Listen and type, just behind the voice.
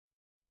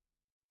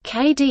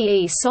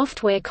KDE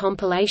Software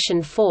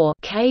Compilation 4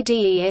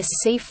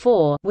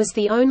 (KDE-SC4) was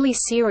the only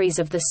series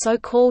of the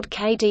so-called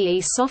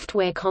KDE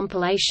Software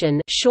Compilation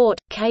short,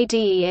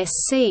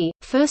 KDE-SC,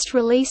 first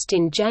released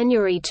in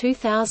January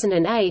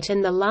 2008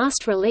 and the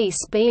last release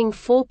being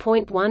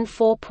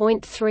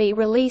 4.14.3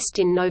 released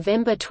in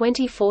November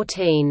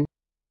 2014.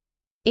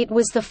 It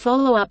was the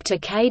follow-up to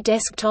K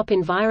Desktop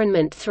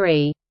Environment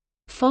 3.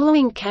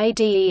 Following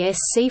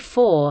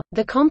KDE-SC4,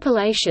 the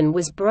compilation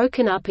was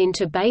broken up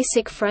into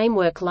basic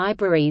framework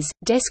libraries,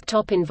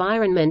 desktop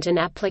environment and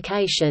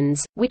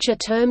applications, which are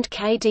termed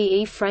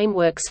KDE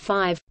Frameworks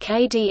 5,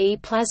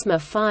 KDE Plasma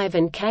 5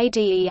 and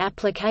KDE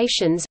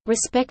Applications,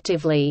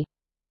 respectively.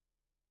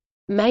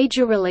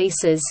 Major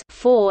releases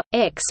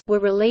 4.x were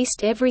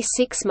released every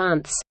 6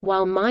 months,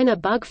 while minor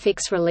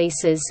bugfix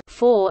releases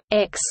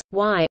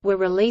 4.x.y were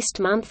released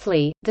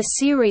monthly. The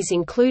series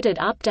included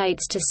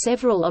updates to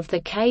several of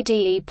the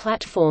KDE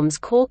platform's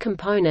core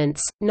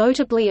components,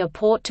 notably a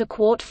port to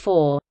Qt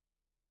 4.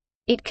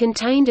 It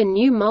contained a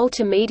new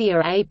multimedia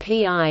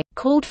API,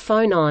 called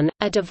Phonon,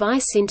 a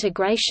device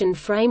integration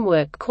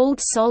framework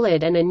called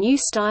Solid and a new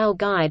style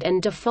guide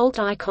and default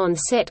icon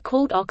set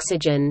called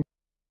Oxygen.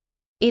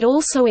 It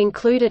also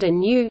included a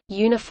new,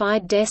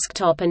 unified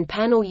desktop and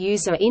panel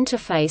user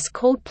interface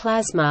called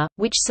Plasma,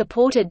 which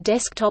supported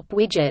desktop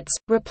widgets,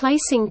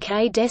 replacing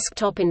K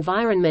Desktop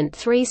Environment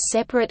 3's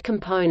separate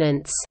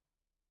components.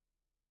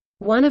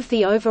 One of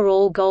the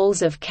overall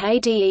goals of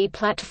KDE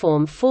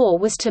Platform 4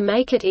 was to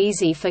make it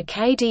easy for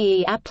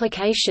KDE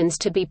applications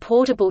to be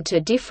portable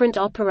to different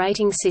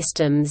operating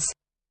systems.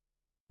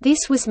 This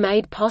was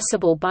made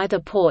possible by the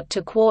port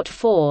to Qt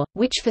 4,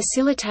 which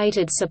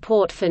facilitated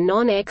support for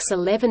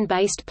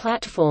non-X11-based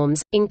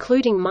platforms,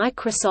 including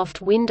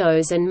Microsoft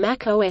Windows and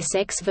Mac OS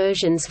X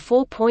versions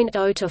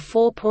 4.0 to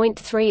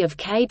 4.3 of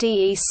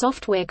KDE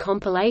Software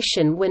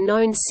Compilation were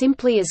known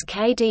simply as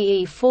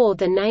KDE 4.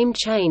 The name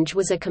change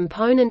was a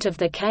component of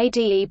the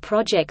KDE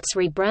project's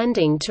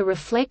rebranding to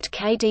reflect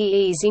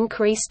KDE's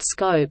increased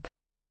scope.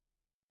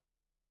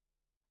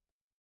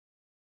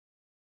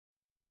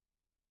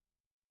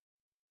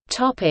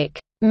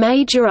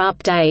 Major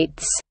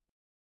updates.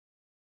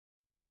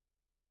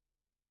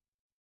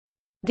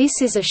 This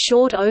is a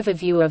short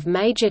overview of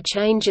major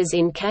changes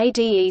in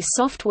KDE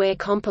Software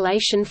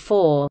Compilation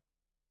 4.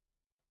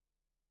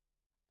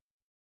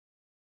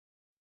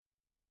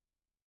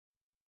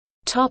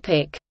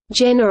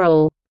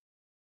 General.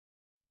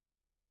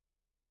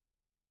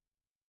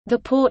 The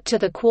port to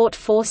the Qt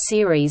 4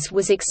 series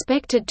was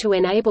expected to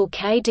enable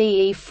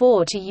KDE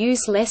 4 to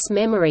use less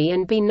memory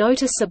and be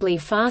noticeably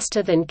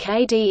faster than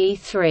KDE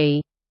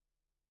 3.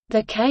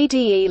 The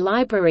KDE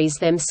libraries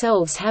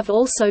themselves have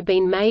also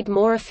been made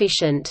more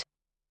efficient.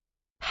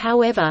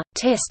 However,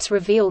 tests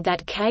revealed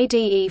that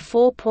KDE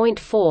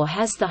 4.4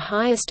 has the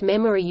highest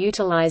memory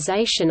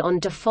utilization on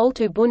default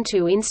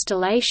Ubuntu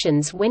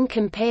installations when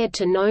compared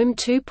to GNOME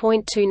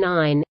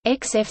 2.29,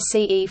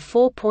 XFCE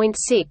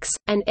 4.6,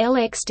 and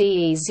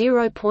LXDE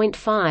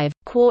 0.5.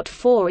 Qt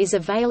 4 is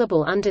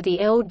available under the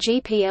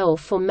LGPL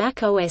for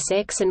Mac OS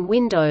X and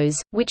Windows,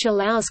 which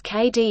allows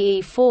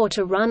KDE 4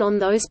 to run on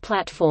those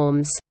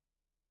platforms.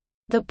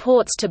 The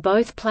ports to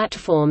both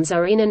platforms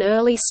are in an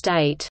early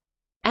state.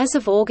 As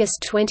of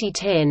August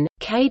 2010,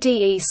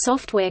 KDE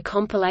Software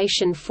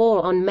Compilation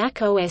 4 on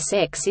Mac OS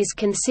X is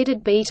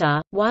considered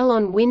beta, while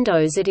on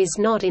Windows it is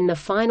not in the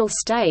final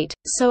state,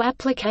 so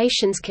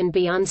applications can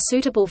be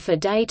unsuitable for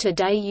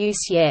day-to-day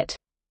use yet.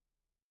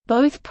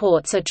 Both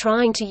ports are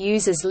trying to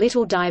use as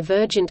little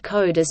divergent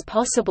code as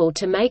possible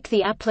to make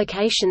the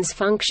applications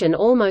function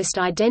almost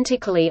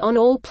identically on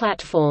all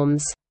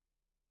platforms.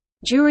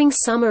 During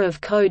Summer of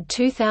Code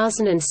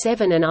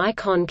 2007 an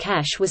icon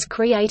cache was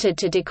created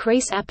to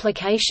decrease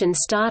application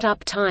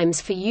startup times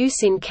for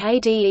use in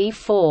KDE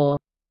 4.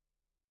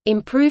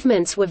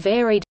 Improvements were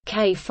varied.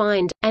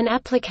 K-Find, an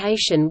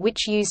application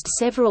which used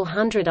several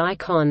hundred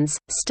icons,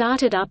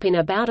 started up in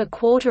about a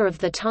quarter of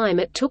the time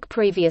it took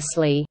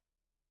previously.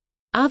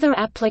 Other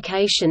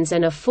applications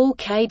and a full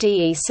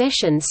KDE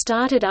session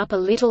started up a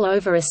little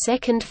over a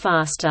second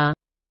faster.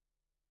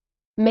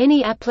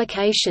 Many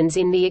applications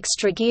in the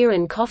Extragear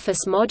and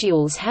Coffice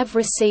modules have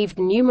received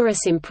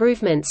numerous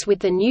improvements with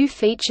the new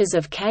features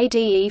of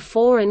KDE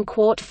 4 and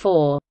Qt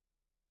 4.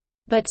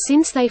 But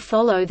since they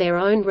follow their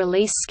own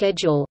release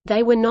schedule,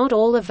 they were not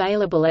all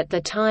available at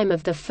the time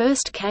of the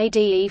first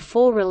KDE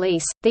 4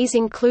 release. These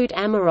include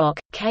Amarok,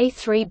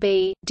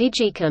 K3B,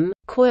 Digicom,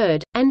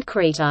 Querd, and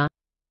Krita.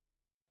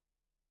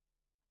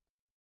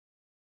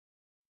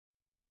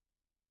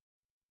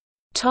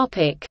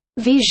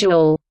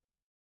 Visual.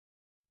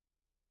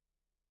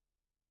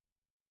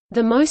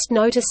 The most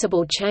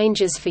noticeable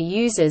changes for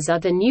users are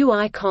the new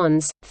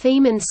icons,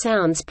 theme and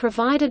sounds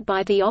provided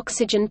by the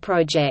Oxygen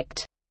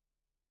project.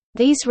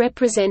 These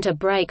represent a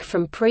break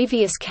from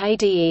previous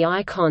KDE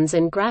icons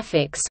and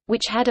graphics,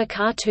 which had a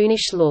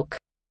cartoonish look.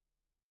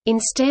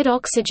 Instead,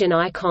 Oxygen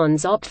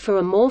icons opt for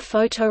a more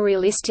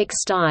photorealistic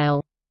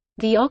style.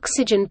 The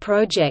Oxygen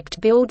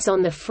project builds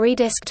on the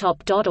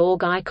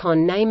freedesktop.org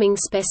icon naming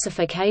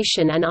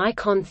specification and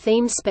icon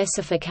theme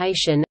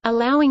specification,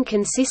 allowing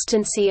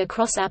consistency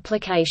across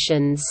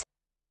applications.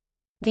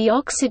 The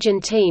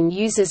Oxygen team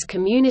uses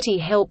community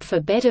help for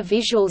better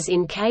visuals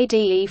in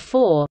KDE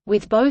 4,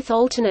 with both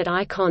alternate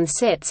icon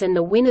sets and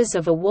the winners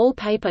of a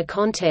wallpaper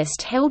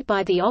contest held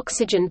by the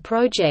Oxygen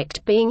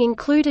project being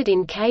included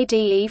in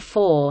KDE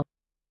 4.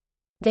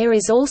 There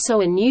is also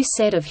a new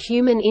set of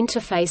human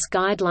interface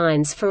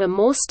guidelines for a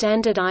more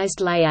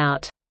standardized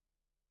layout.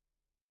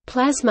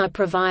 Plasma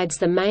provides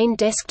the main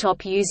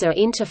desktop user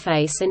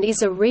interface and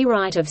is a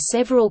rewrite of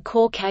several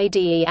core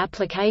KDE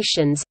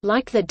applications,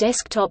 like the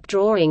desktop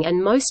drawing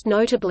and most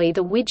notably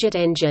the widget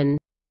engine.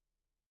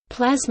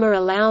 Plasma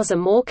allows a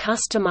more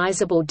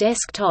customizable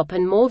desktop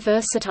and more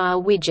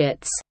versatile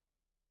widgets.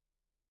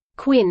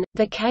 Quinn,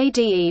 the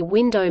KDE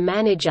window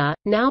manager,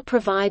 now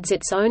provides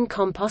its own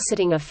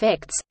compositing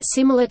effects,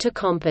 similar to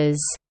Compos.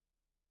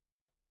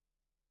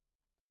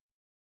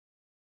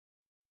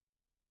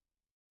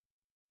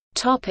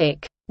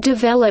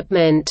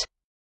 Development.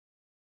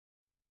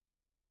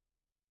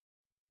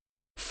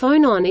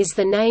 Phonon is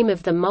the name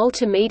of the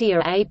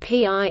multimedia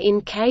API in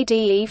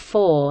KDE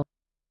 4.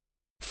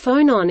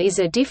 Phonon is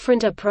a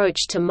different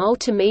approach to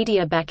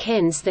multimedia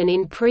backends than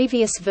in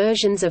previous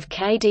versions of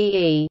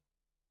KDE.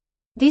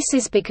 This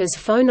is because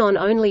Phonon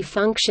only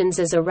functions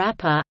as a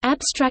wrapper,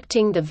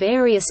 abstracting the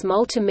various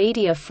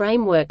multimedia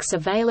frameworks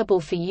available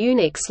for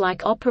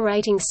Unix-like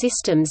operating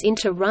systems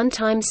into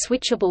runtime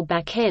switchable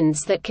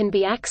backends that can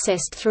be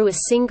accessed through a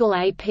single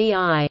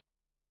API.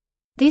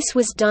 This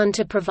was done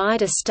to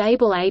provide a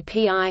stable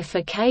API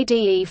for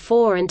KDE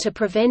 4 and to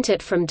prevent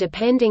it from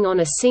depending on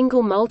a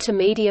single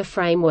multimedia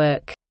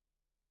framework.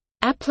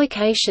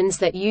 Applications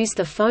that use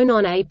the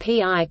Phonon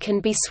API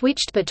can be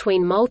switched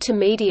between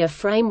multimedia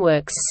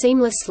frameworks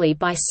seamlessly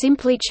by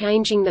simply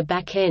changing the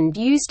backend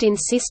used in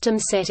system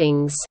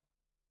settings.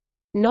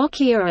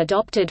 Nokia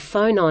adopted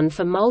Phonon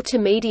for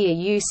multimedia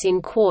use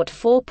in Qt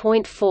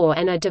 4.4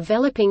 and are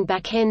developing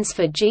backends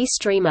for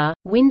GStreamer,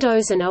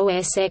 Windows and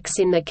OS X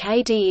in the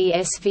KDE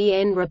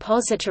SVN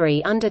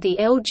repository under the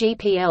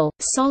LGPL.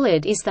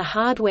 Solid is the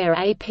hardware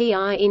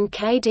API in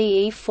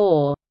KDE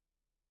 4.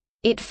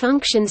 It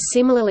functions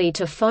similarly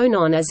to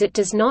Phonon as it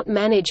does not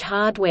manage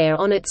hardware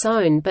on its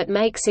own but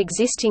makes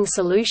existing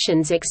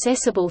solutions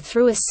accessible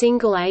through a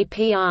single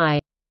API.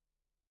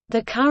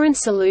 The current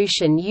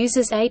solution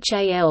uses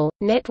HAL,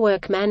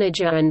 Network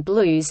Manager and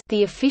Blues,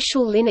 the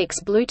official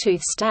Linux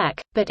Bluetooth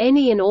stack, but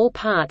any and all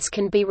parts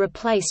can be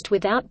replaced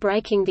without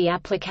breaking the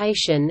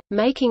application,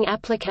 making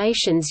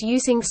applications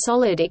using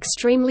Solid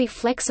extremely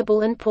flexible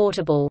and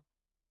portable.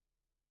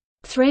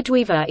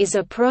 Threadweaver is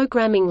a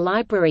programming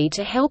library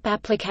to help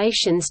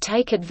applications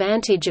take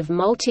advantage of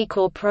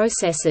multi-core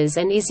processors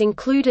and is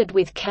included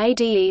with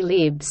KDE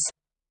Libs.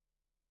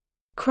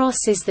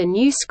 Cross is the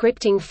new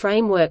scripting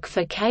framework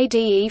for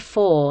KDE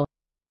 4.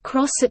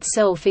 Cross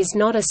itself is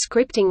not a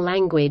scripting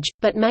language,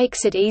 but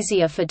makes it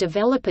easier for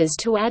developers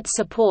to add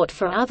support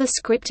for other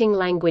scripting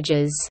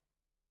languages.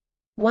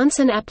 Once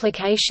an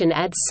application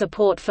adds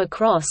support for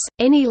Cross,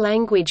 any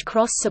language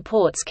Cross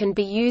supports can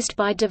be used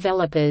by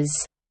developers.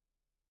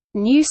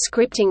 New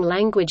scripting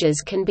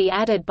languages can be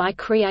added by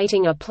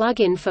creating a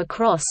plugin for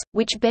Cross,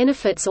 which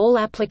benefits all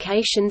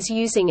applications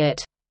using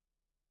it.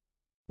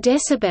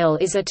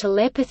 Decibel is a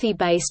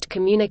telepathy-based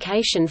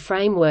communication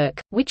framework,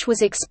 which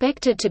was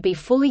expected to be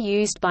fully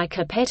used by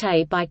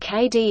Capete by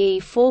KDE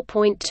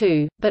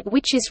 4.2, but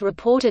which is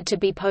reported to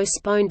be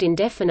postponed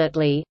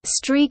indefinitely.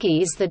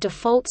 Strigi is the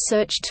default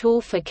search tool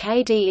for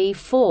KDE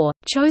 4,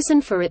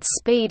 chosen for its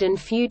speed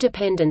and few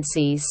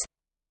dependencies.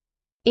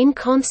 In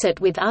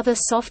concert with other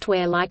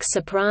software like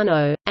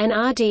Soprano, an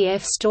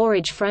RDF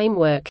storage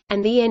framework,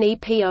 and the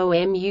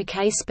NEPOM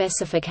UK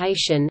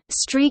specification,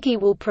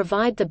 Strigi will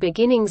provide the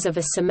beginnings of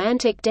a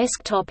semantic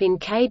desktop in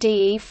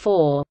KDE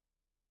 4.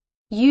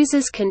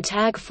 Users can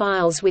tag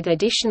files with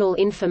additional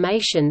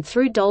information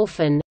through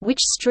Dolphin, which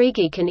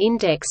Strigi can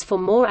index for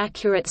more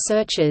accurate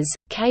searches.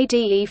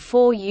 KDE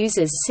 4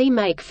 uses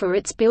CMake for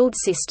its build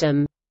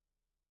system.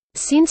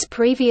 Since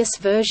previous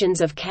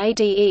versions of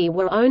KDE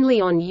were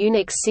only on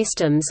Unix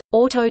systems,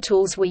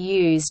 AutoTools were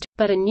used,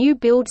 but a new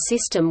build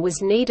system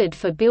was needed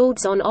for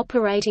builds on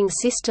operating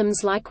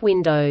systems like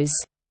Windows.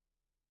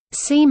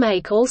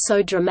 CMake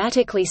also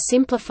dramatically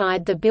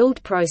simplified the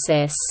build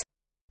process.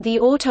 The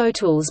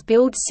AutoTools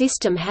build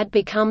system had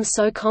become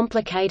so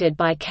complicated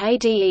by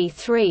KDE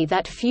 3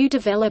 that few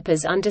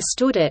developers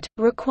understood it,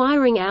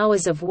 requiring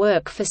hours of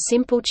work for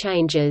simple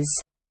changes.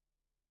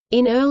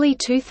 In early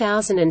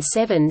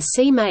 2007,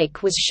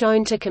 CMake was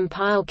shown to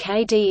compile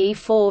KDE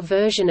 4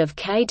 version of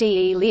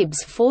KDE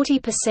Libs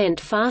 40%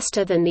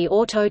 faster than the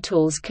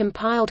AutoTools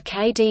compiled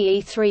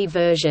KDE 3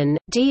 version.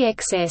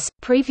 DXS,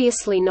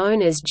 previously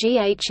known as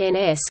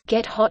GHNS,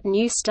 Get Hot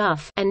New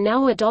Stuff, and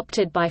now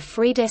adopted by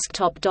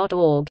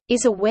freedesktop.org,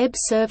 is a web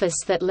service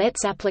that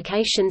lets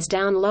applications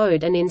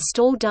download and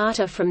install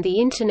data from the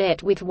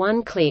Internet with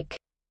one click.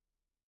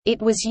 It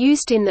was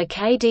used in the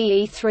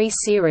KDE 3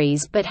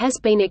 series but has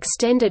been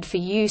extended for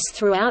use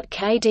throughout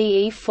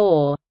KDE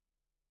 4.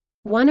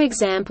 One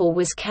example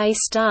was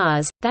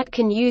K-Stars, that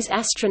can use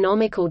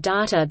astronomical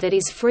data that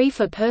is free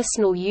for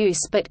personal use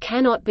but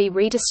cannot be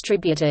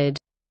redistributed.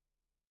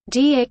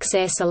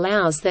 DXS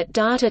allows that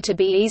data to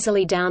be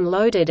easily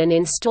downloaded and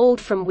installed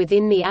from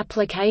within the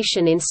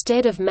application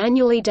instead of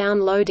manually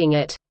downloading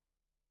it.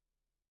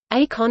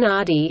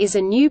 AconRD is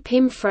a new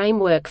PIM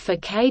framework for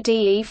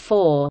KDE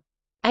 4.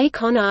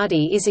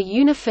 AconRD is a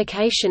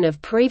unification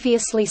of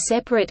previously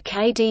separate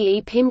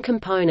KDE PIM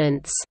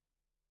components.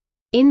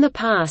 In the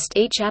past,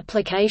 each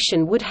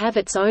application would have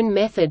its own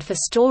method for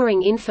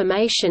storing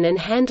information and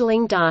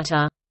handling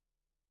data.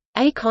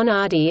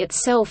 AconRD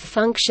itself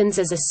functions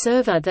as a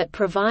server that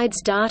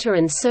provides data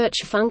and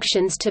search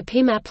functions to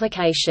PIM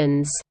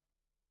applications.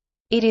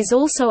 It is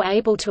also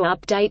able to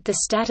update the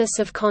status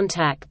of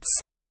contacts.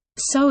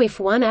 So if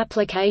one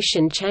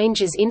application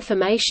changes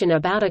information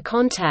about a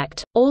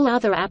contact, all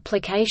other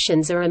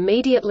applications are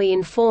immediately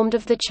informed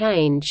of the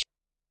change.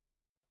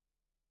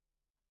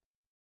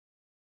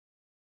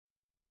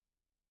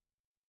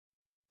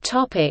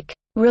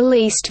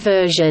 Released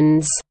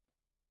versions.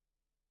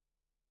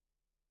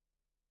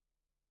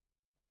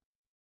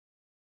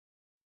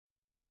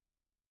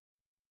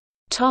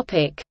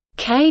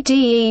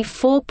 KDE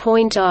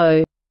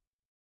 4.0.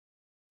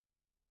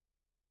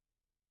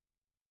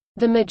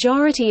 The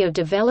majority of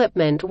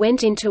development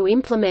went into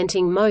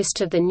implementing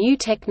most of the new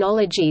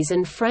technologies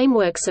and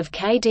frameworks of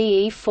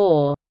KDE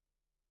 4.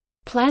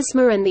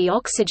 Plasma and the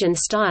Oxygen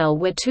style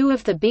were two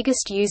of the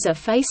biggest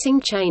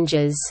user-facing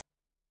changes.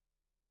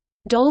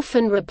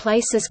 Dolphin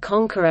replaces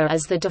Conqueror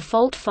as the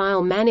default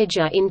file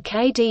manager in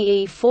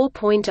KDE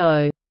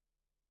 4.0.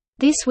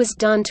 This was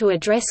done to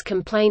address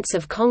complaints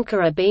of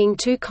Conqueror being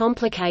too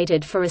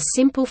complicated for a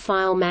simple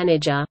file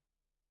manager.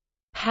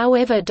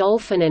 However,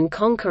 Dolphin and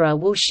Conqueror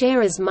will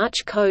share as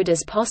much code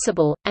as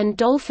possible, and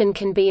Dolphin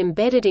can be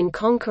embedded in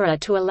Conqueror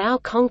to allow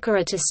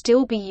Conqueror to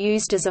still be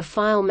used as a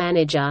file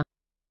manager.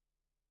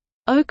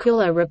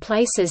 Okular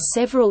replaces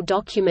several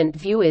document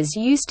viewers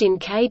used in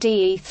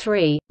KDE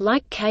 3,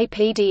 like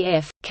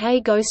KPDF,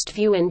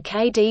 KGhostView and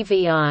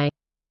KDVI.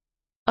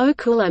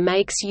 Okular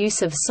makes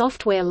use of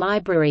software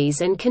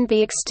libraries and can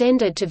be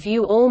extended to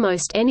view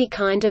almost any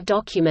kind of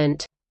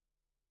document.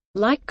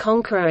 Like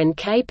Conqueror and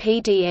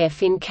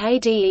KPDF in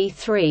KDE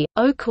 3,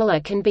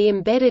 Okular can be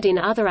embedded in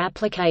other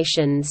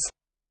applications.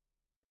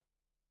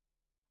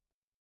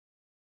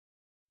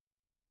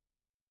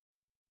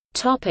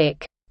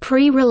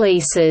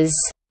 Pre-releases.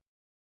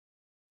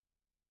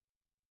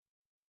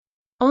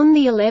 On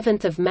the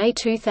 11th of May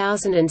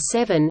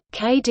 2007,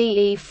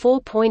 KDE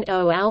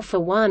 4.0 Alpha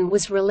 1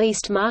 was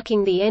released,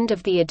 marking the end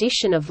of the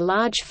addition of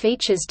large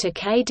features to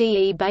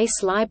KDE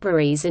base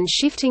libraries and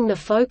shifting the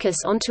focus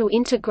onto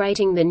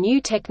integrating the new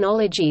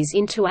technologies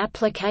into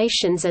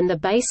applications and the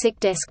basic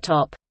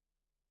desktop.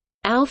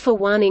 Alpha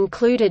 1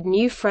 included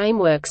new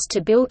frameworks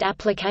to build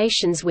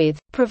applications with,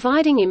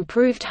 providing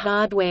improved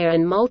hardware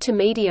and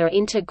multimedia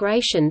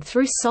integration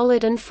through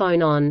Solid and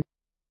Phonon.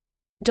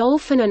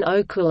 Dolphin and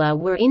Okular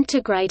were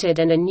integrated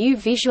and a new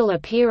visual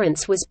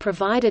appearance was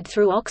provided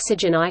through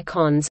Oxygen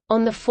icons.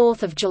 On 4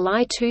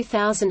 July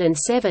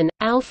 2007,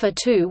 Alpha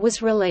 2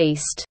 was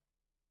released.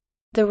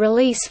 The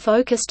release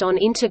focused on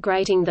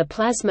integrating the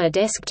Plasma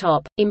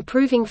desktop,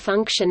 improving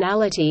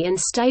functionality and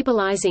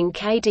stabilizing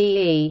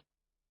KDE.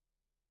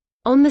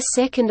 On 2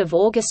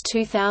 August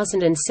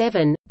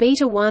 2007,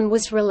 Beta 1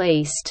 was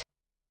released.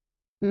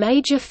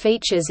 Major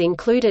features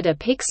included a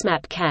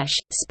Pixmap cache,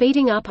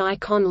 speeding up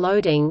icon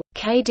loading,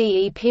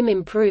 KDE PIM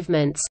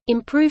improvements,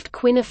 improved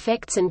Quinn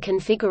effects and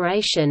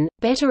configuration,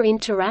 better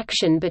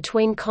interaction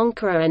between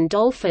Conqueror and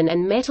Dolphin,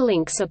 and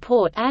Metalink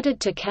support added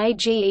to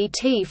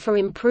KGET for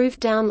improved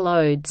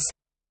downloads.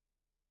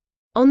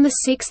 On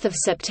 6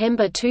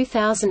 September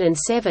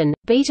 2007,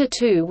 Beta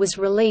 2 was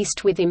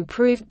released with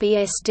improved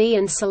BSD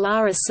and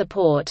Solaris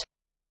support.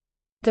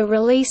 The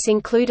release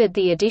included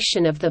the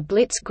addition of the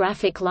Blitz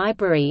graphic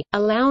library,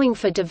 allowing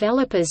for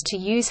developers to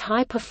use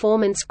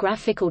high-performance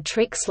graphical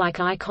tricks like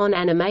icon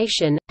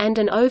animation, and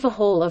an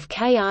overhaul of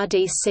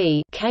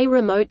KRDC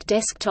K-Remote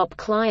Desktop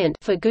Client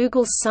for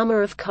Google's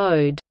Summer of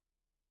Code.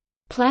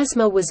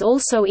 Plasma was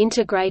also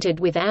integrated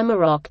with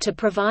Amarok to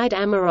provide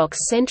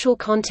Amarok's central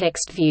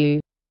context view.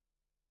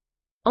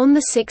 On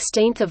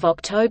 16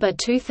 October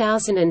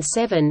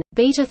 2007,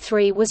 Beta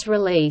 3 was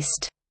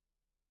released.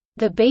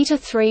 The Beta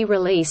 3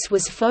 release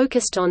was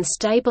focused on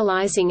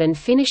stabilizing and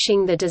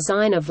finishing the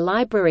design of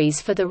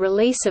libraries for the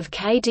release of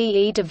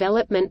KDE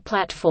development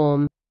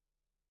platform.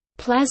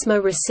 Plasma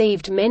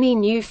received many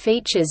new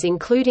features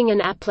including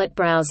an applet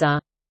browser.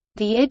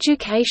 The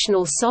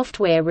educational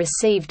software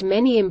received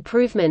many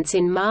improvements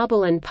in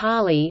Marble and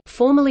Parley,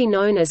 formerly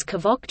known as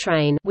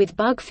Kavoktrain, with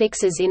bug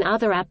fixes in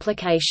other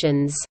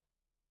applications.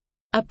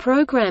 A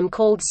program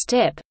called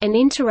STEP, an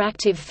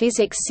interactive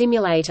physics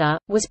simulator,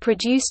 was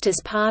produced as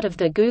part of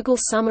the Google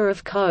Summer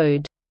of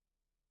Code.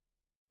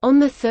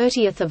 On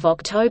 30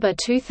 October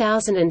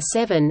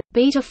 2007,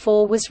 Beta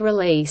 4 was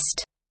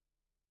released.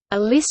 A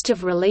list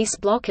of release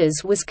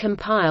blockers was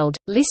compiled,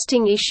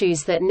 listing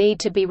issues that need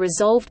to be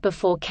resolved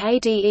before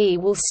KDE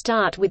will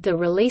start with the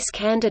release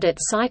candidate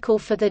cycle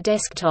for the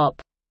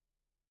desktop.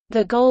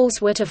 The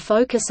goals were to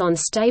focus on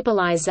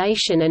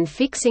stabilization and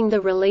fixing the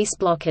release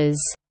blockers.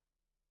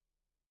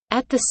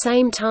 At the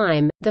same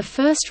time, the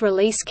first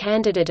release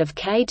candidate of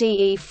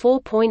KDE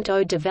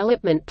 4.0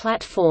 development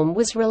platform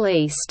was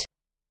released.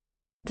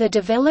 The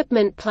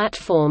development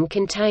platform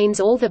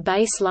contains all the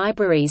base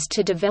libraries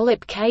to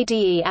develop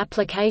KDE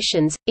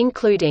applications,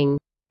 including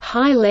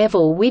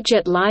high-level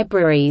widget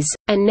libraries,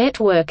 a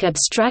network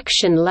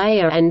abstraction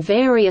layer and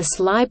various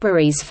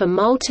libraries for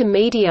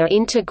multimedia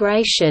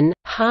integration,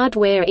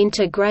 hardware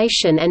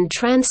integration and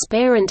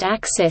transparent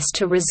access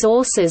to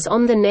resources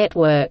on the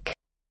network.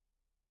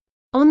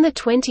 On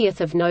 20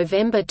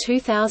 November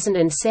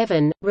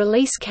 2007,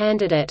 Release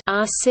Candidate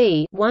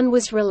RC1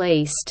 was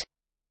released.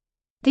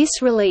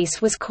 This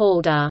release was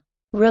called a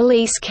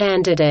 «release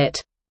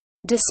candidate»,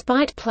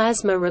 despite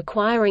Plasma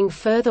requiring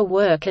further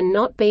work and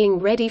not being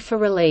ready for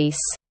release.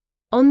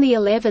 On the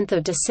 11th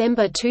of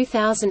December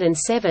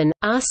 2007,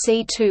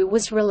 RC2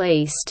 was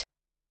released.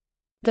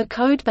 The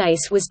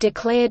codebase was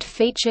declared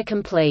feature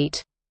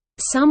complete.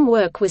 Some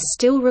work was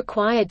still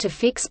required to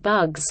fix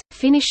bugs,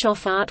 finish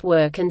off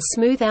artwork and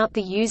smooth out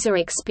the user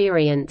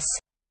experience.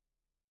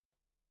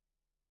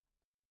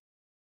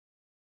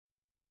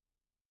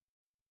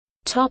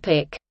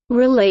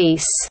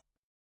 Release.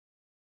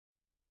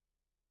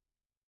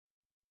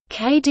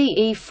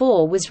 KDE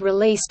 4 was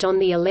released on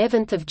the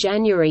 11th of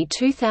January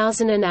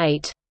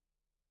 2008.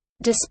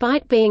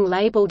 Despite being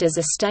labeled as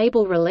a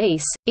stable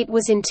release, it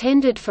was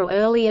intended for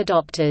early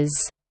adopters.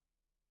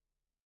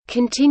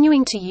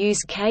 Continuing to use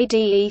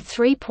KDE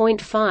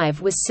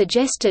 3.5 was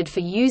suggested for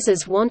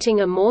users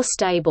wanting a more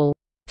stable,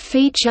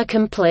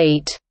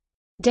 feature-complete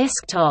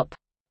desktop.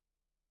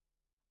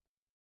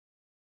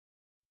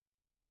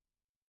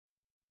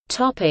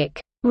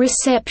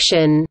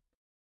 Reception.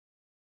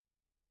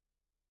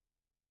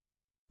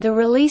 The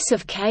release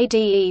of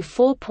KDE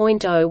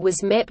 4.0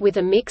 was met with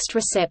a mixed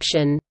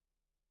reception.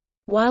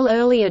 While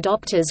early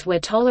adopters were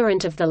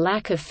tolerant of the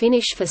lack of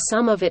finish for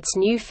some of its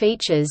new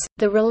features,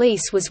 the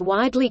release was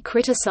widely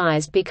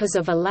criticized because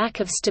of a lack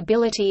of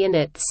stability in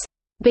its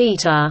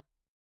beta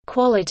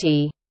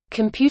quality.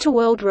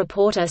 Computerworld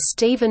reporter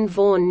Stephen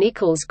Vaughan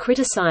Nichols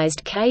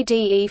criticized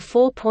KDE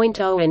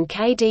 4.0 and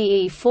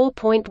KDE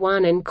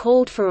 4.1 and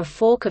called for a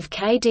fork of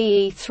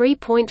KDE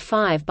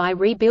 3.5 by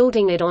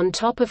rebuilding it on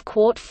top of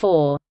Quart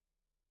 4.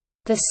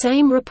 The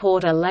same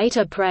reporter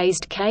later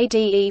praised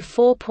KDE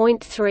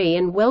 4.3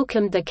 and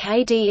welcomed the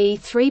KDE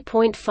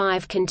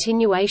 3.5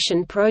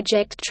 continuation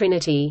project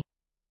Trinity.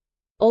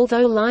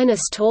 Although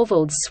Linus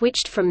Torvalds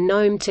switched from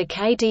GNOME to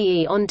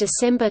KDE on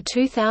December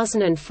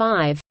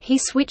 2005, he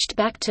switched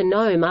back to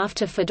GNOME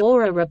after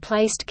Fedora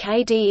replaced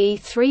KDE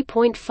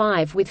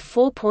 3.5 with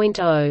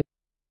 4.0.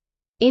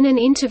 In an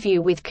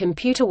interview with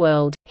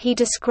Computerworld, he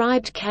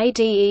described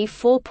KDE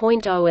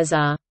 4.0 as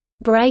a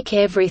 «break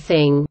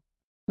everything»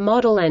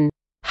 model and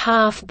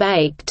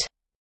 «half-baked»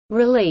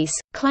 release,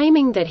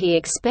 claiming that he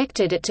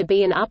expected it to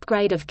be an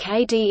upgrade of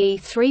KDE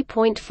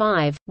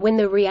 3.5, when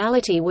the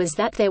reality was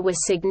that there were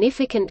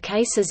significant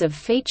cases of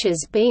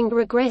features being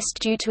regressed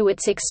due to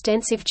its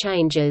extensive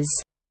changes.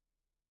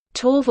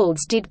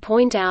 Torvalds did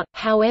point out,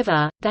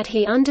 however, that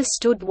he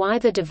understood why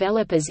the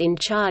developers in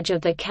charge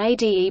of the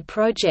KDE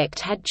project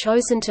had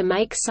chosen to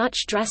make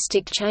such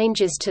drastic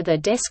changes to the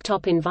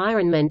desktop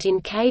environment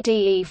in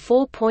KDE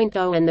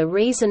 4.0 and the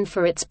reason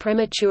for its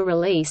premature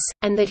release,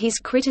 and that his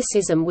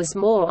criticism was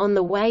more on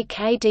the way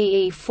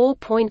KDE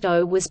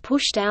 4.0 was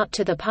pushed out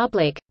to the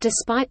public.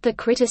 Despite the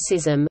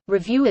criticism,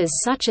 reviewers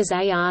such as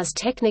Ars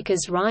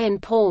Technica's Ryan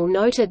Paul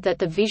noted that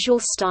the visual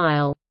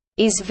style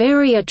is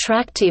very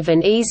attractive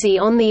and easy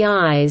on the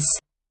eyes,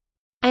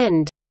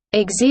 and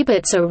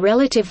exhibits a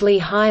relatively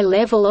high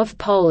level of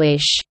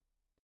polish,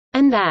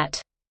 and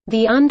that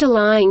the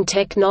underlying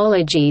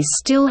technologies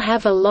still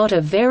have a lot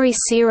of very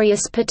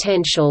serious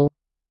potential.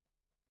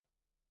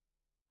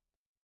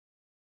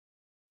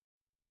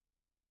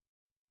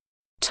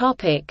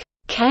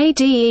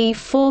 KDE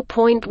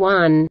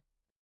 4.1.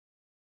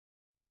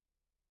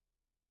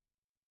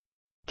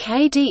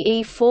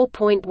 KDE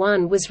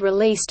 4.1 was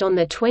released on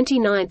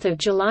 29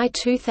 July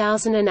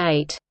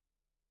 2008.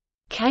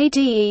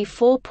 KDE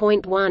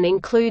 4.1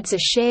 includes a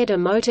shared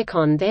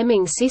emoticon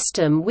theming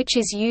system which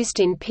is used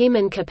in PIM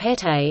and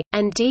Capete,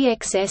 and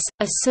DXS,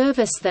 a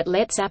service that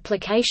lets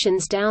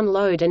applications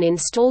download and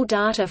install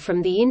data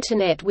from the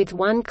Internet with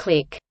one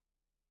click.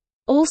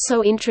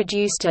 Also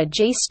introduced are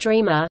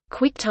GStreamer,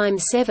 QuickTime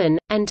 7,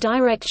 and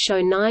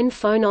DirectShow 9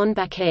 phone-on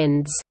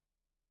backends.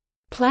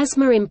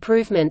 Plasma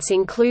improvements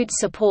include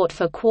support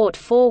for Quart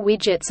 4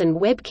 widgets and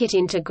WebKit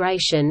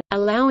integration,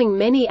 allowing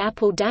many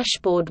Apple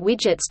dashboard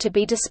widgets to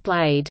be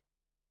displayed.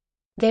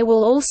 There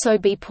will also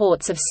be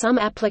ports of some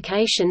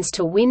applications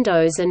to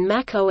Windows and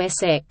Mac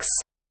OS X.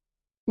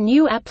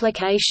 New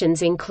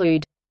applications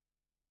include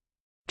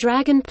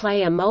Dragon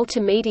Player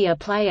Multimedia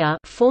Player,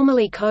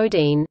 formerly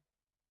Codeine,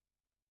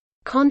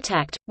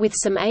 Contact, with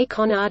some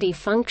Icon-ADI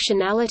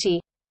functionality.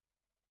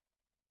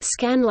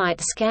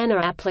 Scanlight scanner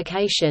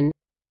application.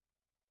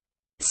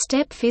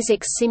 Step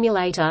physics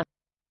simulator.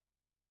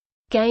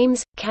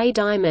 Games,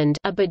 K-Diamond,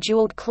 a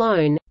Bejeweled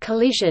clone,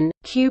 Collision,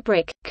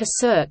 Kubrick,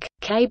 Kcirc,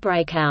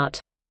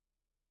 K-Breakout.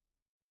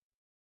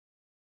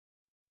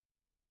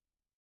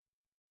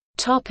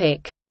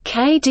 Topic: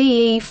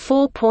 KDE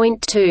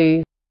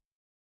 4.2.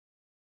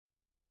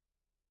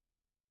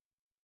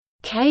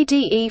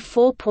 KDE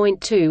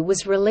 4.2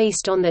 was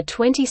released on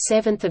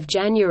 27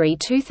 January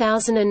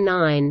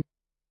 2009.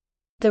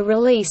 The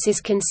release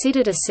is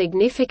considered a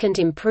significant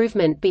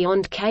improvement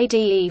beyond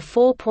KDE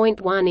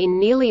 4.1 in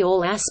nearly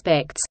all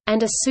aspects,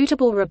 and a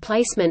suitable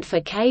replacement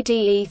for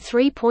KDE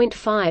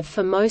 3.5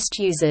 for most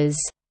users.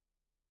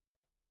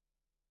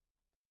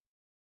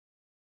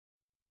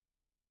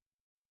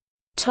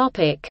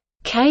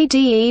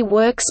 KDE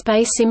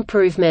Workspace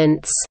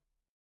improvements.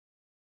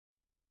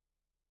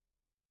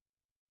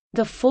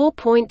 The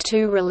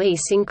 4.2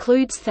 release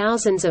includes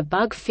thousands of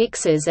bug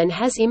fixes and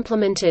has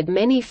implemented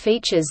many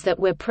features that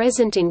were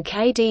present in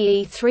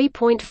KDE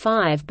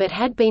 3.5 but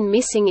had been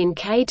missing in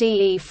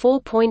KDE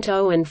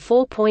 4.0 and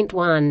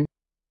 4.1.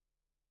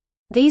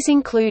 These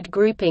include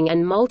grouping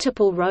and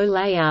multiple row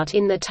layout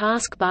in the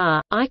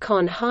taskbar,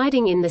 icon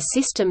hiding in the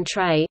system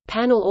tray,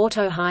 panel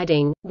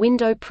auto-hiding,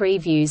 window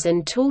previews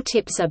and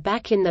tooltips are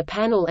back in the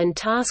panel and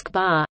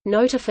taskbar,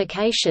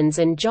 notifications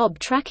and job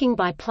tracking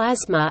by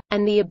Plasma,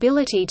 and the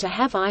ability to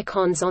have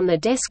icons on the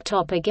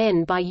desktop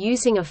again by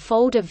using a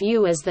folder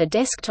view as the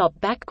desktop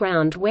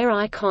background where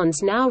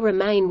icons now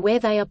remain where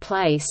they are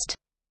placed.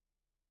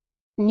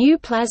 New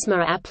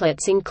Plasma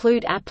applets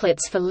include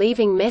applets for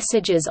leaving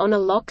messages on a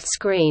locked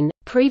screen,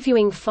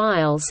 previewing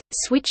files,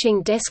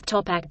 switching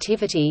desktop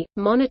activity,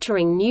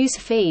 monitoring news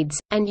feeds,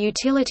 and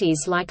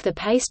utilities like the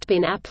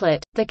Pastebin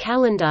applet, the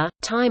calendar,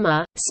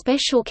 timer,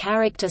 special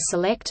character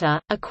selector,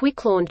 a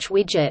quick launch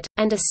widget,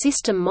 and a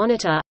system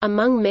monitor,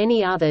 among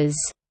many others.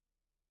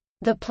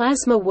 The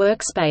Plasma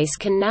Workspace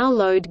can now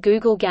load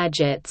Google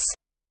Gadgets.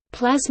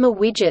 Plasma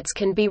widgets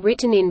can be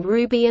written in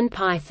Ruby and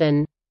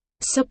Python.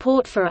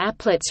 Support for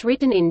applets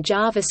written in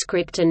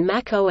JavaScript and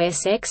Mac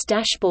OS X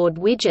dashboard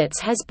widgets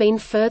has been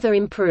further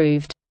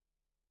improved.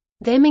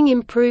 Theming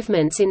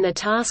improvements in the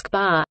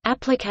taskbar,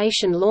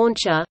 application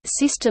launcher,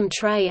 system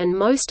tray and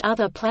most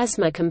other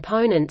Plasma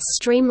components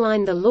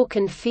streamline the look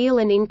and feel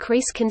and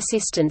increase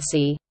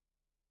consistency.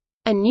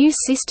 A new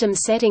System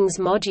Settings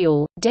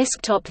module,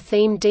 Desktop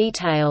Theme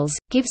Details,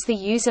 gives the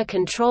user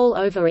control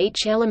over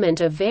each element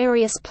of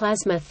various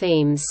Plasma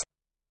themes.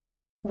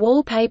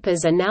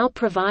 Wallpapers are now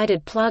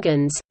provided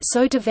plugins,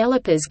 so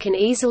developers can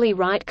easily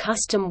write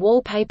custom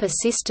wallpaper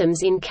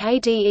systems in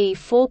KDE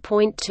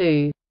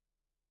 4.2.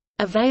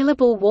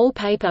 Available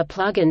wallpaper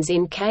plugins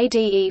in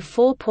KDE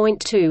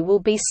 4.2 will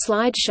be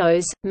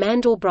slideshows,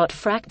 Mandelbrot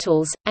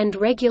fractals, and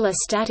regular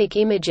static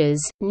images.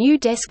 New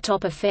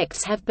desktop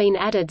effects have been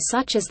added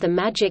such as the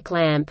magic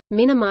lamp,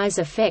 minimize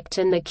effect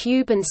and the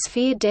cube and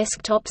sphere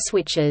desktop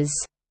switches.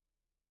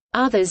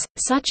 Others,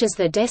 such as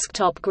the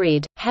desktop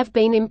grid, have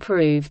been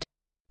improved.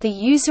 The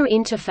user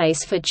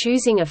interface for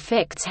choosing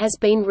effects has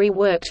been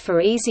reworked for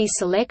easy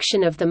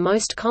selection of the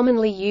most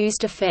commonly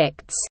used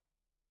effects.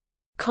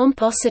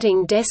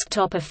 Compositing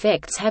desktop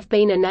effects have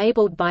been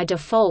enabled by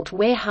default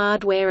where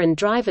hardware and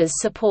drivers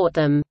support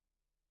them.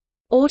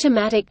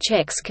 Automatic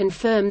checks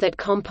confirm that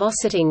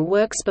compositing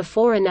works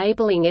before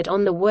enabling it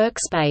on the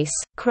workspace.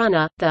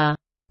 Crunner, the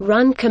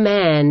run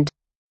command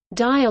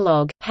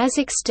dialog, has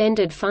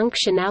extended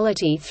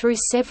functionality through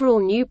several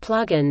new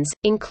plugins,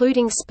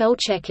 including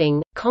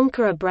spellchecking,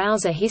 Conqueror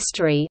browser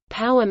history,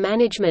 power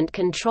management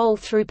control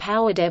through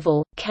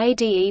PowerDevil,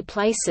 KDE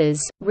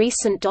Places,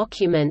 recent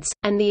documents,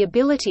 and the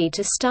ability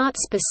to start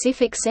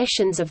specific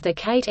sessions of the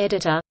Kate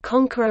editor,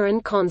 Conqueror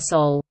and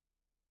Console.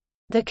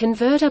 The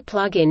Converter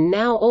plugin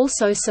now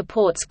also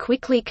supports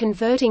quickly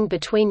converting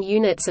between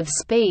units of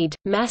speed,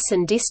 mass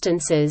and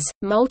distances.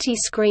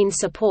 Multi-screen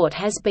support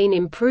has been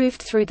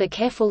improved through the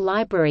Kefil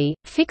library,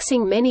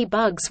 fixing many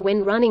bugs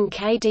when running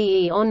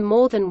KDE on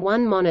more than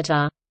one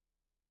monitor.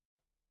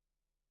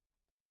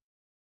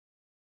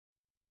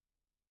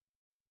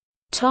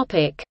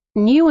 Topic: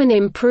 New and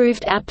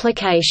improved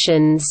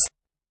applications.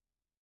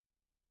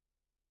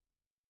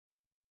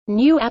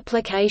 New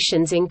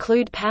applications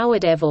include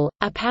PowerDevil,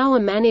 a power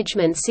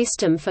management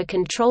system for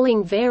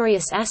controlling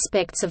various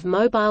aspects of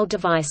mobile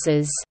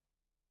devices.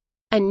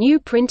 A new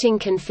printing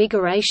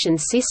configuration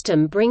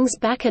system brings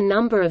back a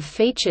number of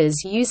features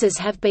users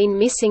have been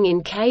missing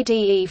in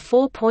KDE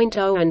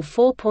 4.0 and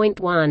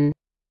 4.1.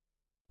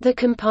 The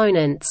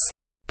components,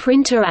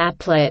 Printer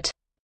Applet,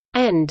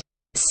 and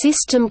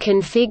System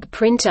Config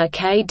Printer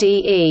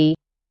KDE,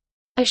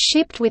 are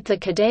shipped with the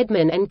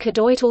KDEadmin and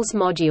KDEUtils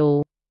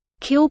module.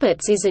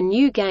 Killbits is a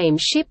new game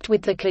shipped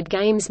with the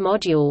KDEgames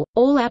module.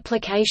 All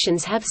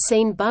applications have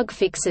seen bug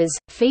fixes,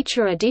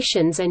 feature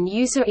additions and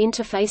user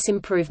interface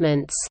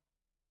improvements.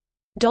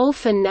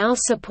 Dolphin now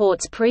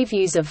supports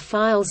previews of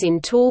files in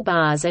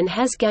toolbars and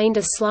has gained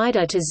a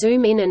slider to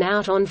zoom in and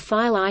out on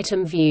file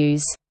item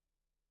views.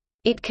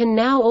 It can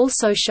now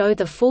also show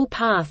the full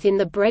path in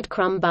the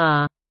breadcrumb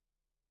bar.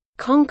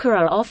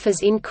 Conqueror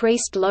offers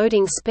increased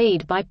loading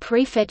speed by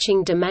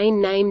prefetching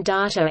domain name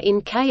data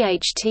in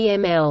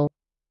KHTML.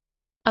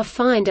 A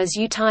Find as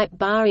You Type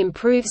bar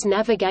improves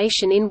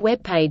navigation in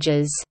web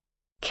pages.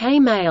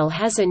 Kmail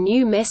has a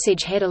new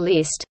message header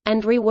list,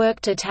 and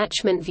reworked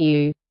attachment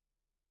view.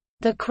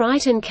 The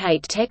Crichton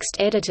Kate text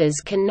editors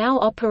can now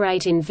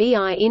operate in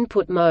VI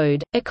input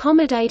mode,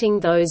 accommodating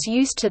those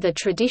used to the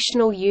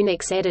traditional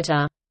Unix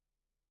editor.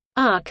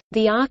 Arc,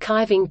 the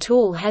archiving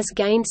tool, has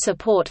gained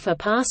support for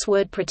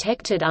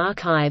password-protected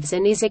archives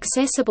and is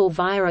accessible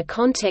via a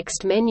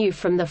context menu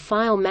from the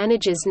file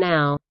managers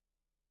now.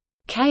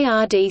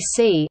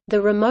 KRDC,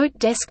 the remote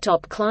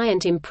desktop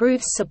client,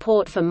 improves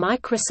support for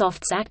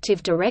Microsoft's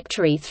Active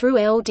Directory through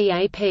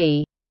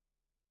LDAP.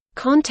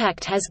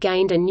 Contact has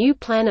gained a new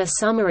planner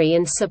summary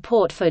and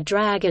support for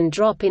drag and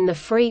drop in the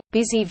free,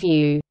 busy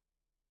view.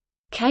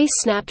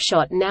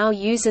 K-Snapshot now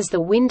uses the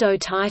window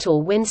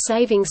title when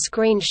saving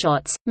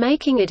screenshots,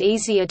 making it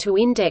easier to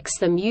index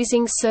them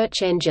using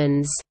search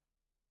engines.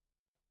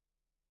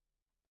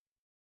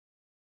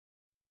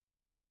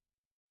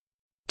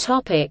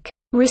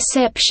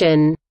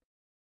 Reception.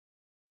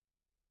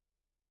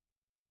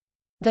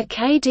 The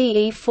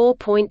KDE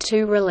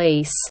 4.2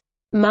 release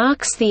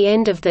marks the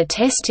end of the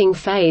testing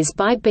phase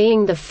by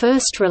being the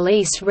first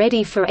release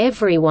ready for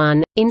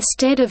everyone,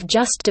 instead of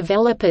just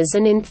developers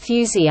and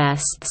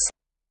enthusiasts,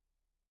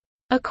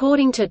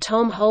 according to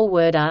Tom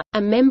Holwerder,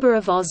 a member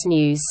of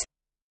OzNews.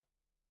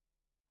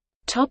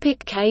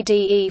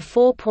 KDE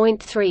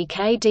 4.3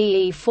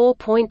 KDE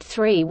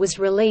 4.3 was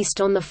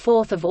released on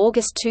 4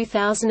 August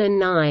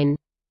 2009.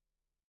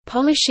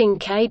 Polishing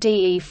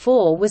KDE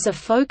 4 was a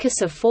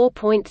focus of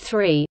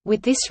 4.3,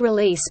 with this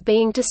release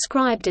being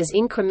described as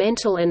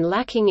incremental and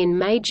lacking in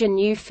major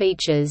new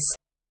features.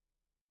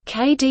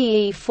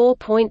 KDE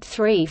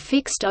 4.3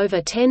 fixed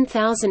over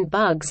 10,000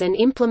 bugs and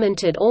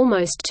implemented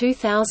almost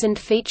 2,000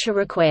 feature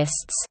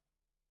requests.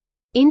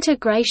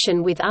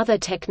 Integration with other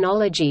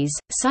technologies,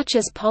 such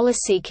as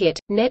PolicyKit,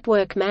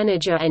 Network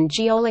Manager and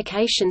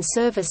geolocation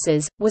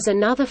services, was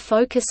another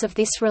focus of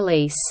this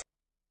release.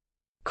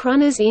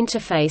 Krunner's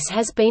interface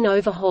has been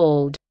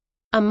overhauled.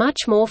 A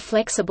much more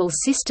flexible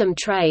system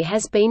tray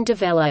has been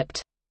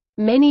developed.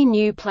 Many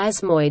new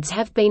plasmoids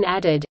have been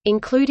added,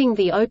 including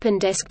the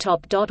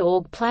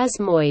OpenDesktop.org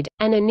plasmoid,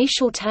 an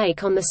initial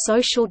take on the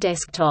social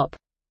desktop.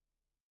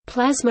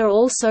 Plasma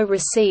also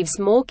receives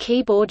more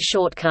keyboard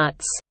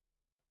shortcuts.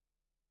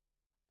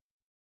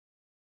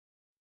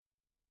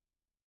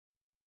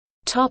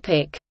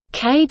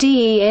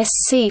 KDE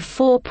SC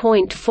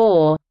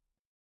 4.4.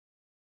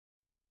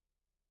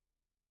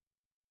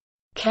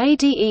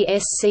 KDE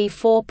SC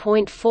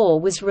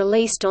 4.4 was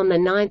released on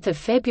 9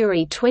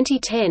 February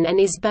 2010 and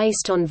is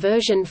based on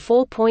version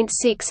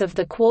 4.6 of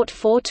the Qt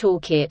 4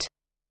 toolkit.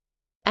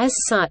 As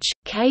such,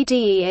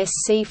 KDE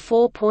SC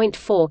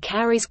 4.4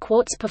 carries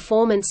Qt's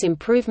performance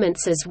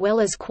improvements as well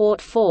as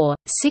Qt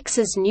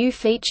 4.6's new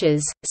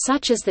features,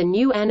 such as the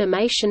new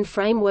animation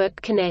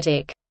framework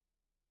Kinetic.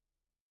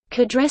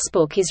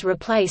 KDRESSbook is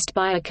replaced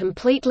by a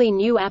completely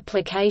new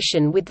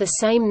application with the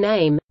same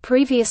name,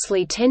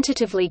 previously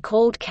tentatively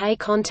called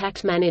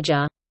K-Contact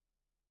Manager.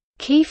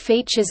 Key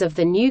features of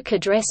the new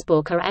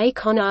KDRESSbook are a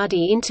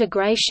Conadi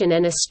integration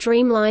and a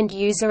streamlined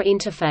user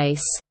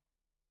interface.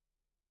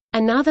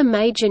 Another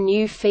major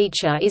new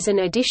feature is an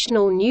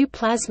additional new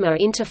Plasma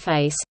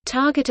interface,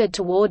 targeted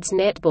towards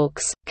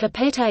netbooks.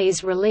 Capete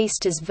is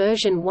released as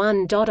version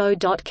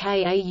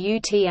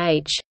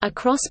 1.0.kauth, a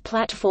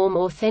cross-platform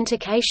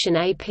authentication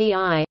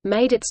API,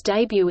 made its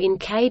debut in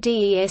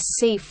KDE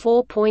SC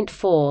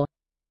 4.4.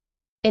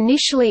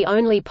 Initially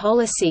only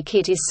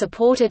PolicyKit is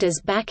supported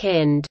as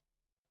back-end.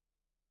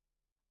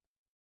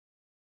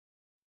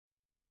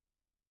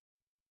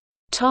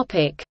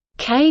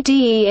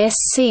 KDE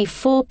SC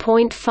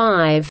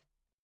 4.5.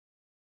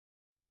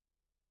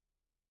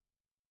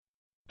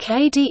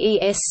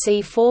 KDE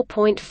SC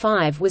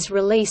 4.5 was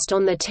released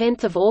on 10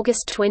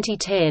 August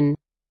 2010.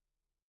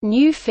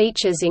 New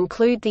features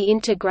include the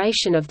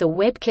integration of the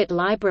WebKit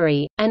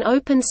library, an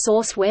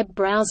open-source web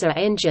browser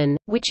engine,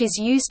 which is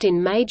used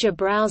in major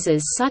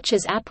browsers such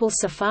as Apple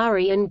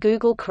Safari and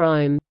Google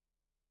Chrome.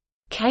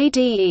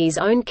 KDE's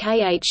own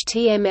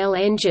KHTML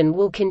engine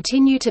will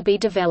continue to be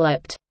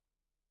developed.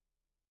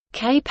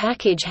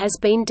 K-Package has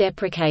been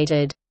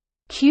deprecated.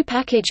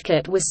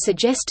 QPackageKit was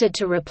suggested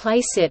to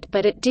replace it,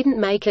 but it didn't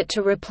make it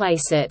to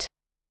replace it.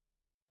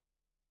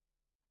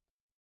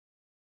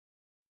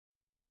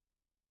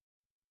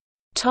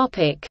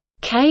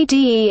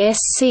 KDE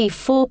SC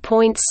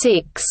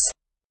 4.6.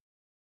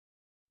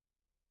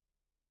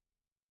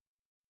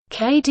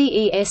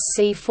 KDE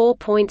SC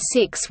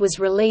 4.6 was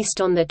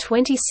released on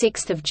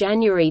 26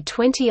 January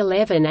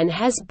 2011 and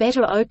has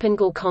better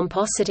OpenGL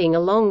compositing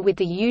along with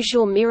the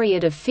usual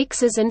myriad of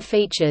fixes and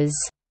features.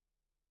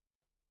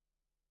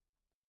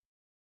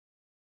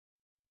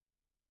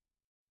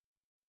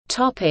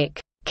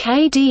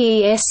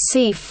 KDE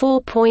SC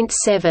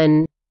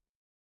 4.7.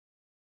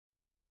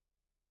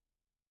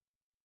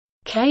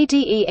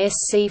 KDE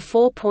SC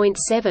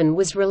 4.7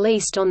 was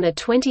released on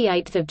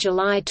 28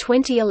 July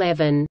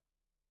 2011.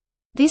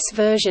 This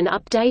version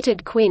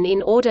updated Quinn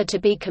in order to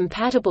be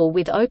compatible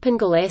with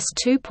OpenGL ES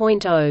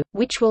 2.0,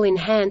 which will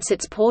enhance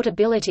its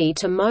portability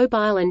to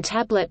mobile and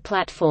tablet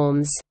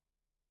platforms.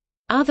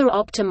 Other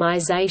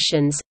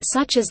optimizations,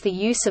 such as the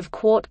use of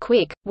Qt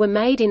Quick, were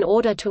made in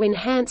order to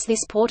enhance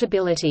this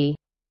portability.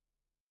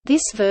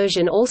 This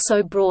version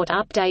also brought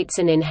updates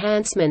and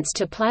enhancements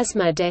to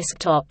Plasma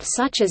Desktop,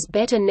 such as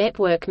better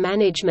network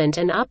management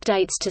and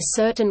updates to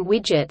certain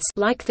widgets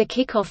like the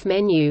kickoff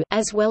menu,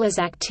 as well as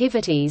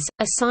activities.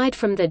 Aside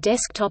from the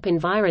desktop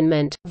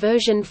environment,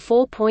 version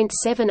 4.7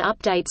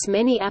 updates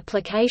many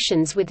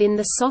applications within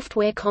the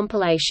software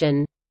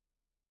compilation.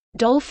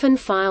 Dolphin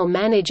File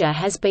Manager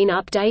has been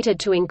updated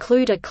to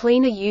include a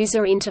cleaner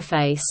user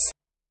interface.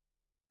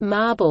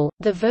 Marble,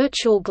 the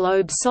virtual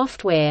globe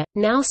software,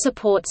 now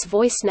supports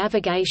voice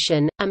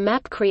navigation, a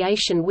map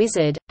creation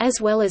wizard,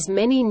 as well as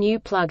many new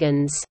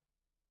plugins.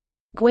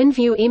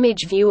 GwenView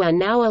Image Viewer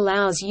now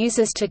allows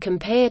users to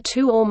compare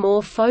two or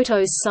more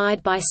photos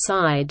side by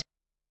side.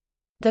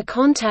 The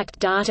contact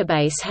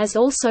database has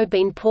also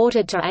been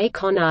ported to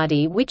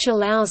Akonadi, which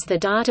allows the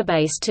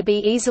database to be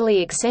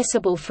easily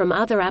accessible from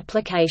other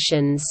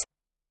applications.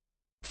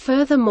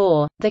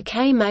 Furthermore, the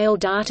K-Mail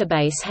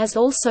database has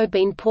also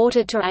been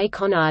ported to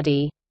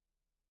Akonadi.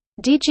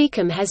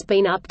 Digicom has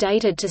been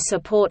updated to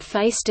support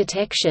face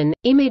detection,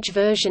 image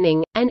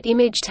versioning, and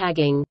image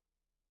tagging.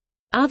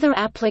 Other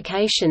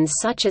applications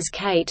such as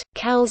Kate,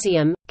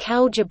 Calcium,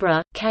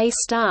 Calgebra,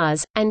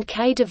 K-Stars, and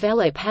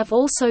K-Develop have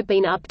also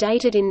been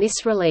updated in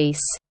this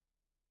release.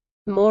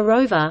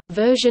 Moreover,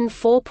 version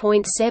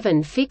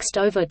 4.7 fixed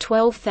over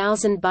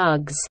 12,000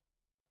 bugs.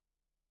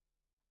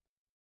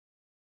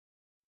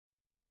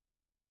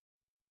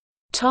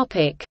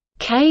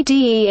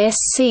 KDE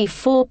SC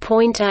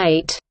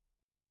 4.8.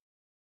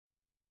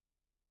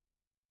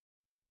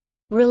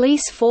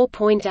 Release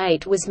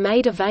 4.8 was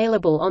made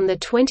available on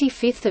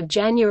 25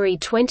 January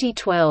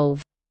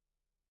 2012.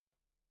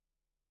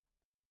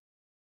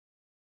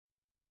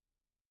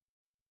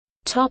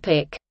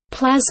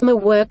 Plasma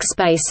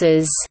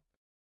Workspaces.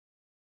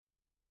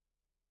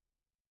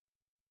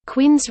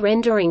 Quinn's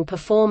rendering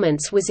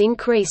performance was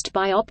increased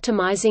by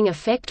optimizing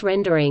effect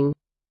rendering.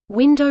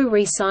 Window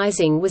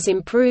resizing was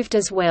improved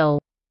as well.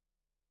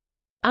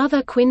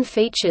 Other Quinn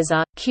features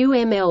are,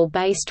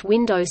 QML-based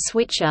window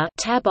switcher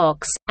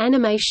Tabox,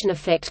 animation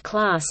effect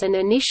class and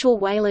initial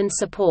Wayland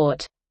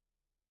support.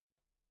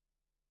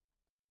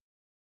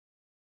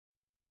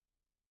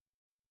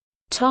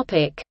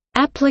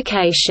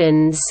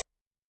 Applications.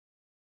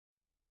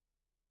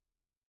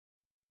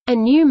 A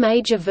new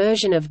major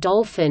version of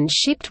Dolphin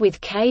shipped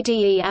with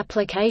KDE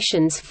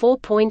Applications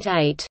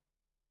 4.8.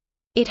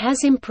 It has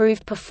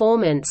improved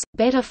performance,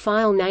 better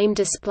file name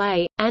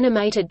display,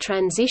 animated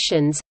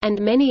transitions, and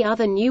many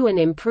other new and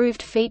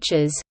improved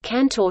features.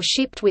 Cantor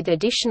shipped with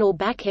additional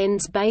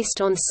backends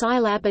based on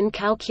Scilab and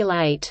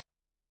Calculate.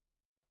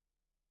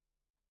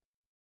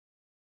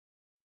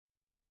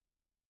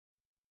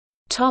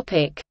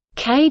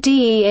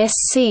 KDE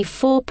SC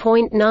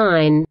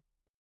 4.9.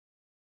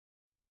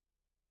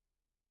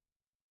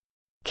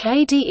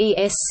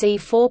 KDE SC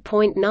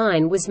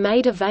 4.9 was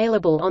made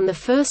available on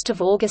 1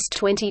 August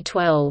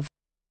 2012.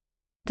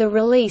 The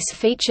release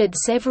featured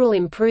several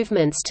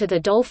improvements to the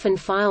Dolphin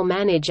File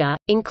Manager,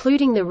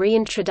 including the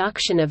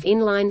reintroduction of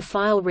inline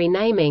file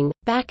renaming,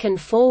 back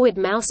and forward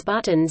mouse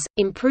buttons,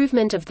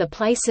 improvement of the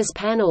Places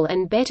panel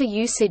and better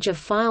usage of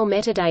file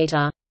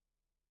metadata.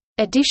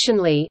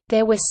 Additionally,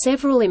 there were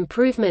several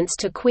improvements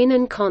to Quinn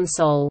and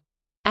Console.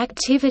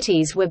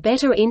 Activities were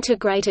better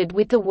integrated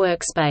with the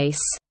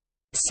workspace.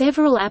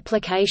 Several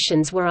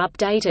applications were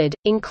updated,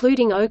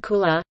 including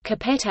Okula,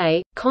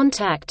 Capete,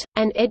 Contact,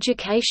 and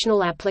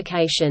educational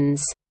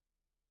applications.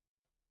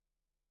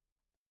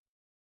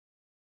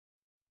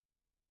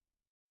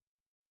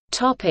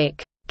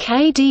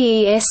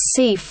 KDE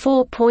SC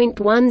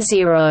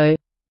 4.10.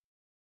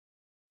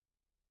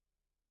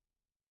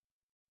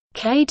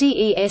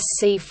 KDE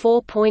SC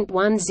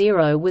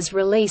 4.10 was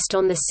released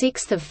on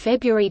 6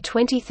 February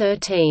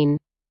 2013.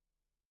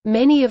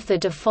 Many of the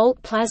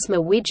default Plasma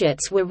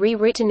widgets were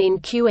rewritten in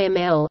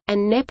QML,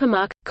 and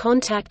Nepomuk,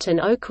 Contact and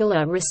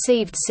Okula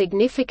received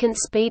significant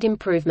speed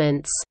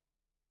improvements.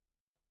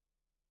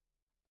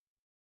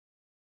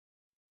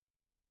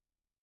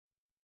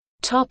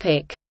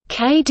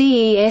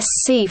 KDE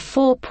SC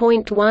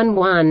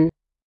 4.11.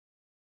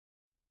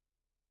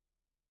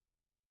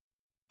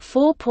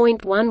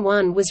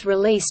 4.11 was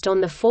released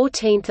on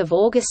 14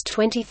 August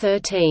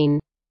 2013.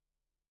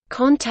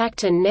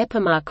 Contact and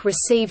Nepomuk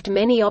received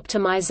many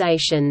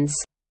optimizations.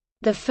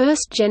 The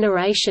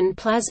first-generation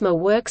Plasma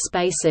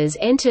Workspaces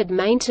entered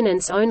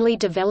maintenance-only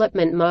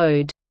development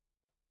mode.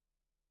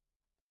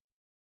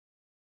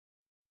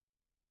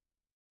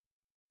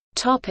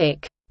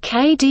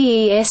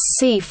 KDE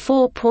SC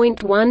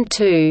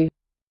 4.12.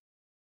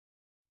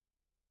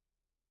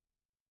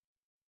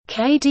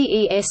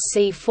 KDE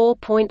SC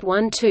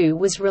 4.12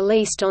 was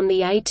released on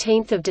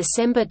 18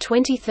 December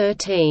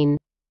 2013.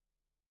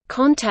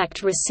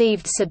 Contact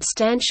received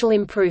substantial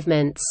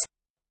improvements.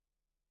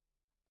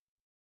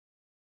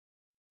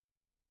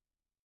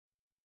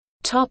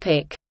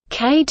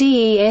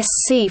 KDE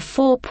SC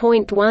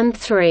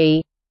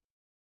 4.13.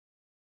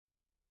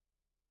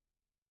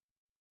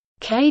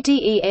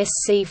 KDE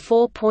SC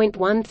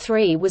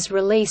 4.13 was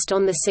released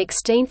on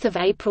 16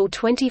 April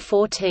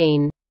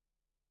 2014.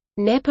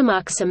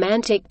 Nepomuk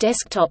Semantic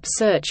Desktop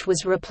Search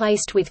was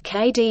replaced with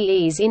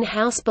KDE's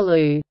in-house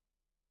Baloo.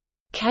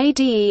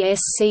 KDE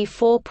SC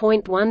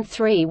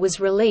 4.13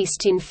 was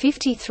released in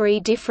 53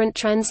 different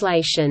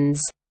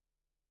translations.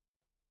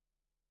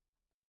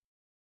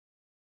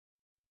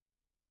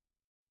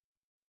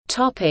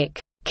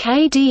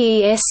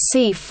 KDE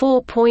SC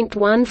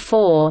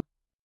 4.14.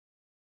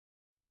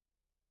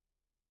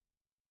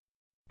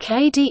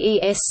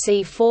 KDE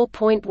SC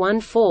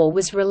 4.14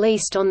 was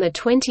released on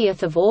 20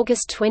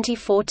 August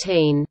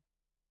 2014.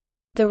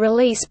 The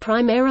release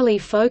primarily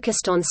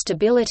focused on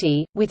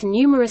stability, with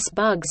numerous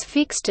bugs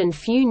fixed and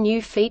few new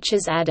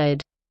features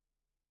added.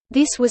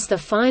 This was the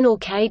final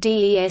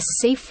KDE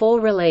SC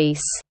 4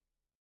 release.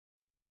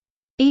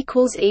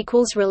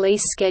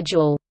 Release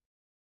schedule